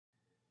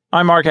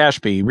I'm Mark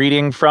Ashby,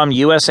 reading from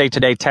USA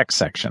Today Tech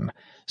section.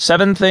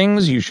 7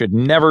 Things You Should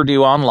Never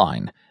Do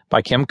Online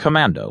by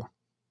Komando.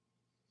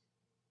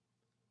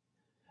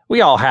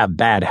 We all have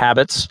bad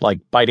habits,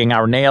 like biting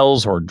our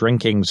nails or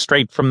drinking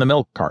straight from the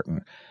milk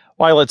carton.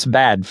 While it's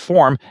bad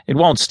form, it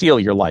won't steal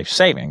your life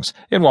savings.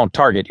 It won't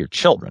target your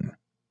children.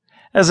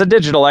 As a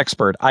digital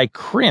expert, I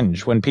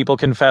cringe when people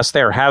confess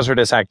their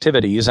hazardous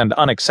activities and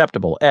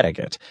unacceptable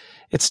etiquette.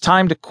 It's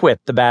time to quit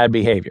the bad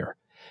behavior.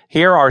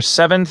 Here are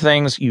 7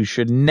 things you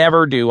should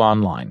never do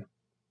online.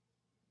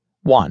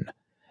 1.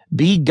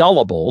 Be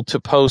gullible to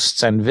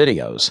posts and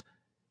videos.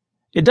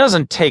 It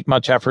doesn't take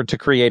much effort to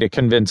create a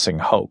convincing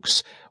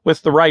hoax.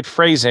 With the right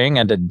phrasing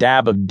and a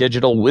dab of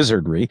digital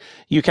wizardry,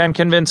 you can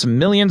convince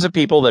millions of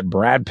people that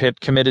Brad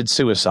Pitt committed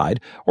suicide,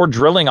 or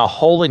drilling a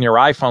hole in your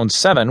iPhone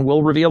 7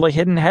 will reveal a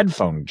hidden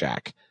headphone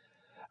jack.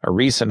 A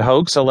recent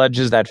hoax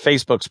alleges that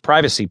Facebook's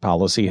privacy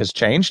policy has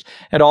changed,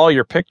 and all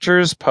your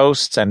pictures,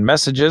 posts, and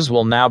messages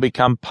will now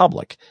become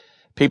public.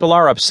 People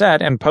are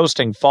upset and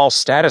posting false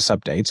status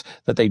updates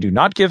that they do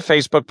not give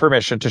Facebook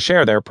permission to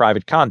share their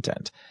private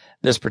content.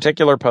 This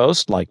particular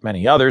post, like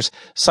many others,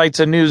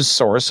 cites a news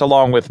source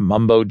along with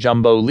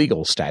mumbo-jumbo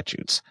legal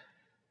statutes.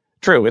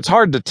 True, it's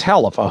hard to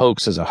tell if a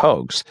hoax is a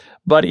hoax,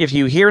 but if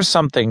you hear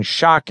something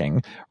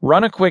shocking,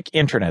 run a quick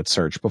internet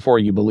search before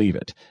you believe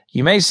it.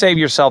 You may save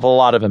yourself a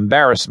lot of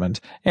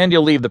embarrassment, and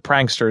you'll leave the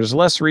pranksters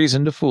less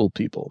reason to fool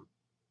people.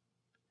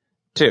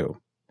 2.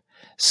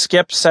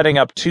 Skip setting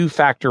up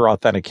two-factor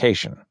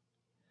authentication.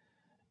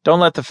 Don't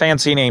let the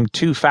fancy name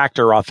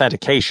two-factor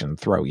authentication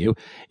throw you.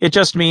 It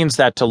just means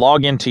that to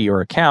log into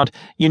your account,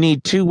 you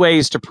need 2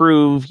 ways to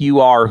prove you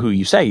are who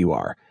you say you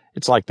are.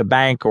 It's like the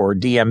bank or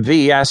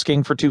DMV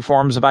asking for 2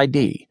 forms of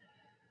ID.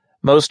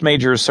 Most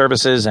major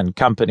services and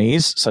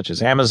companies, such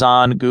as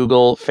Amazon,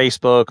 Google,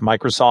 Facebook,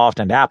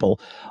 Microsoft, and Apple,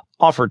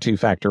 offer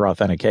two-factor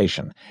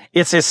authentication.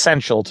 It's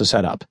essential to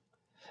set up.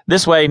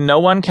 This way, no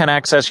one can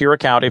access your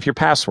account if your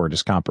password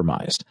is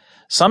compromised.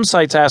 Some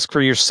sites ask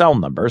for your cell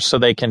number so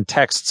they can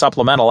text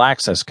supplemental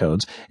access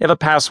codes if a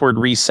password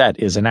reset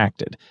is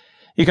enacted.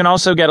 You can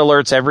also get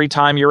alerts every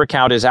time your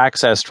account is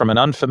accessed from an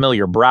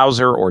unfamiliar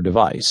browser or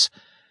device.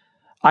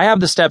 I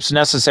have the steps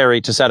necessary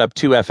to set up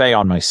 2FA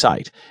on my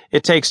site.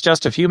 It takes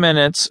just a few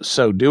minutes,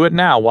 so do it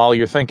now while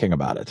you're thinking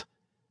about it.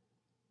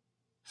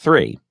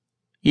 3.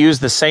 Use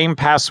the same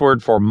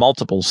password for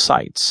multiple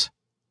sites.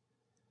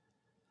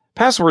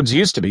 Passwords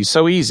used to be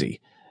so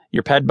easy.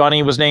 Your pet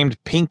bunny was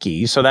named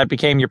Pinky, so that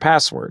became your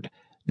password.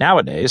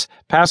 Nowadays,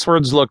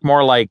 passwords look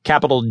more like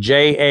capital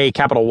J, A,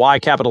 capital Y,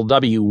 capital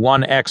W,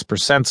 1X,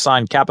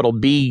 %, capital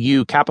B,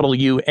 U,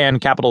 N,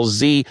 capital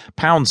Z,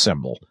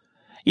 £.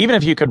 Even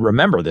if you could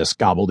remember this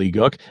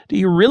gobbledygook, do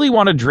you really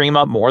want to dream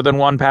up more than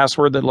one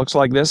password that looks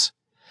like this?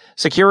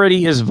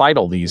 Security is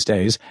vital these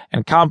days,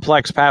 and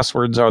complex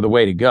passwords are the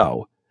way to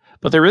go.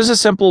 But there is a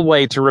simple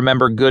way to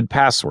remember good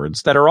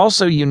passwords that are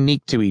also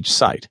unique to each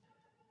site.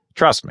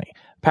 Trust me,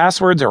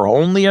 passwords are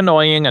only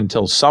annoying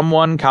until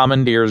someone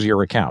commandeers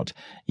your account.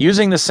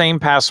 Using the same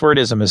password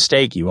is a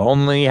mistake you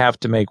only have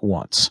to make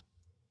once.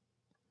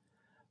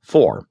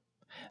 4.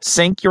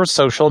 Sync your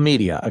social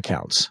media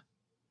accounts.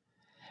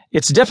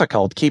 It's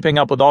difficult keeping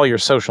up with all your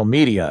social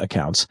media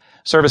accounts.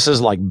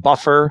 Services like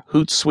Buffer,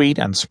 Hootsuite,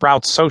 and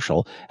Sprout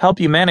Social help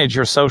you manage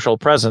your social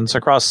presence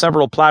across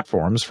several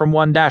platforms from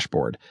one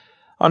dashboard.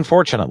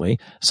 Unfortunately,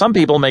 some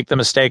people make the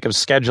mistake of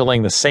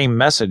scheduling the same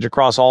message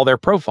across all their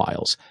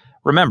profiles.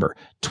 Remember,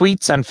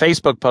 tweets and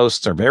Facebook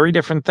posts are very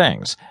different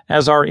things,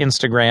 as are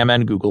Instagram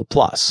and Google+.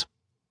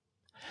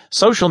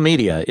 Social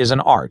media is an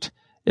art.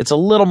 It's a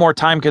little more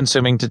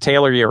time-consuming to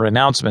tailor your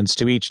announcements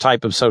to each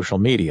type of social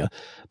media,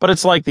 but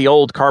it's like the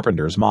old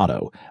carpenter's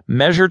motto,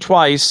 measure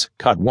twice,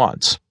 cut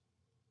once.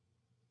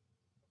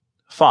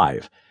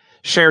 5.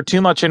 Share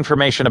too much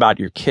information about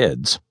your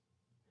kids.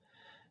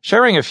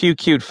 Sharing a few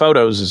cute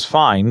photos is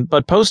fine,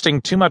 but posting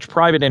too much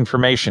private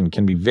information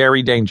can be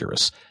very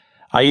dangerous.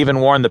 I even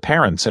warn the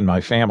parents in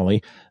my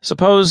family.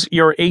 Suppose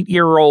your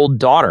 8-year-old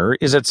daughter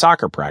is at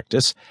soccer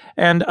practice,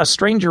 and a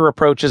stranger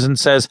approaches and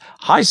says,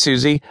 "Hi,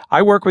 Susie,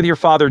 I work with your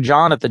father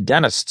John at the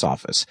dentist's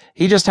office.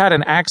 He just had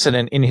an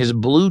accident in his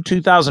blue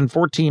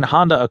 2014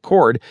 Honda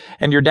Accord,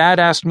 and your dad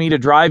asked me to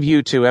drive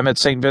you to him at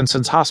St.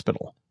 Vincent's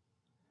Hospital."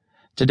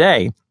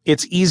 Today,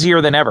 it's easier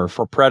than ever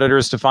for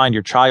predators to find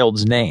your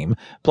child's name,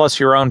 plus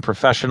your own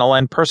professional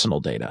and personal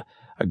data.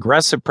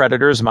 Aggressive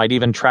predators might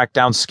even track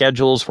down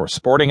schedules for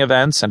sporting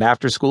events and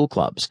after-school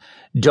clubs.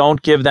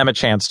 Don't give them a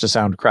chance to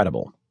sound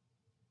credible.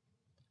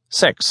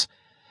 6.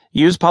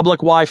 Use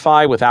public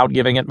Wi-Fi without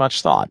giving it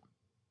much thought.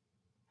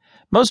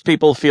 Most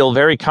people feel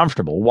very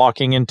comfortable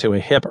walking into a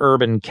hip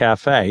urban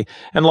cafe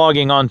and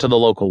logging on to the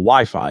local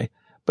Wi-Fi.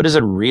 But is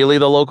it really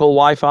the local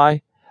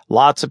Wi-Fi?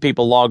 Lots of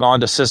people log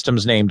on to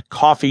systems named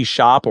Coffee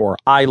Shop or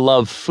I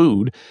Love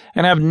Food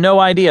and have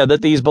no idea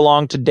that these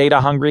belong to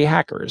data-hungry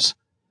hackers.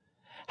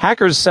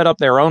 Hackers set up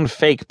their own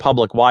fake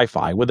public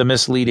Wi-Fi with a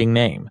misleading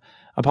name.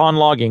 Upon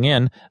logging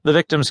in, the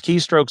victim's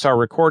keystrokes are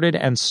recorded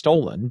and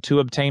stolen to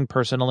obtain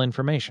personal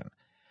information.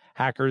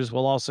 Hackers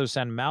will also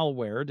send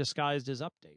malware disguised as updates.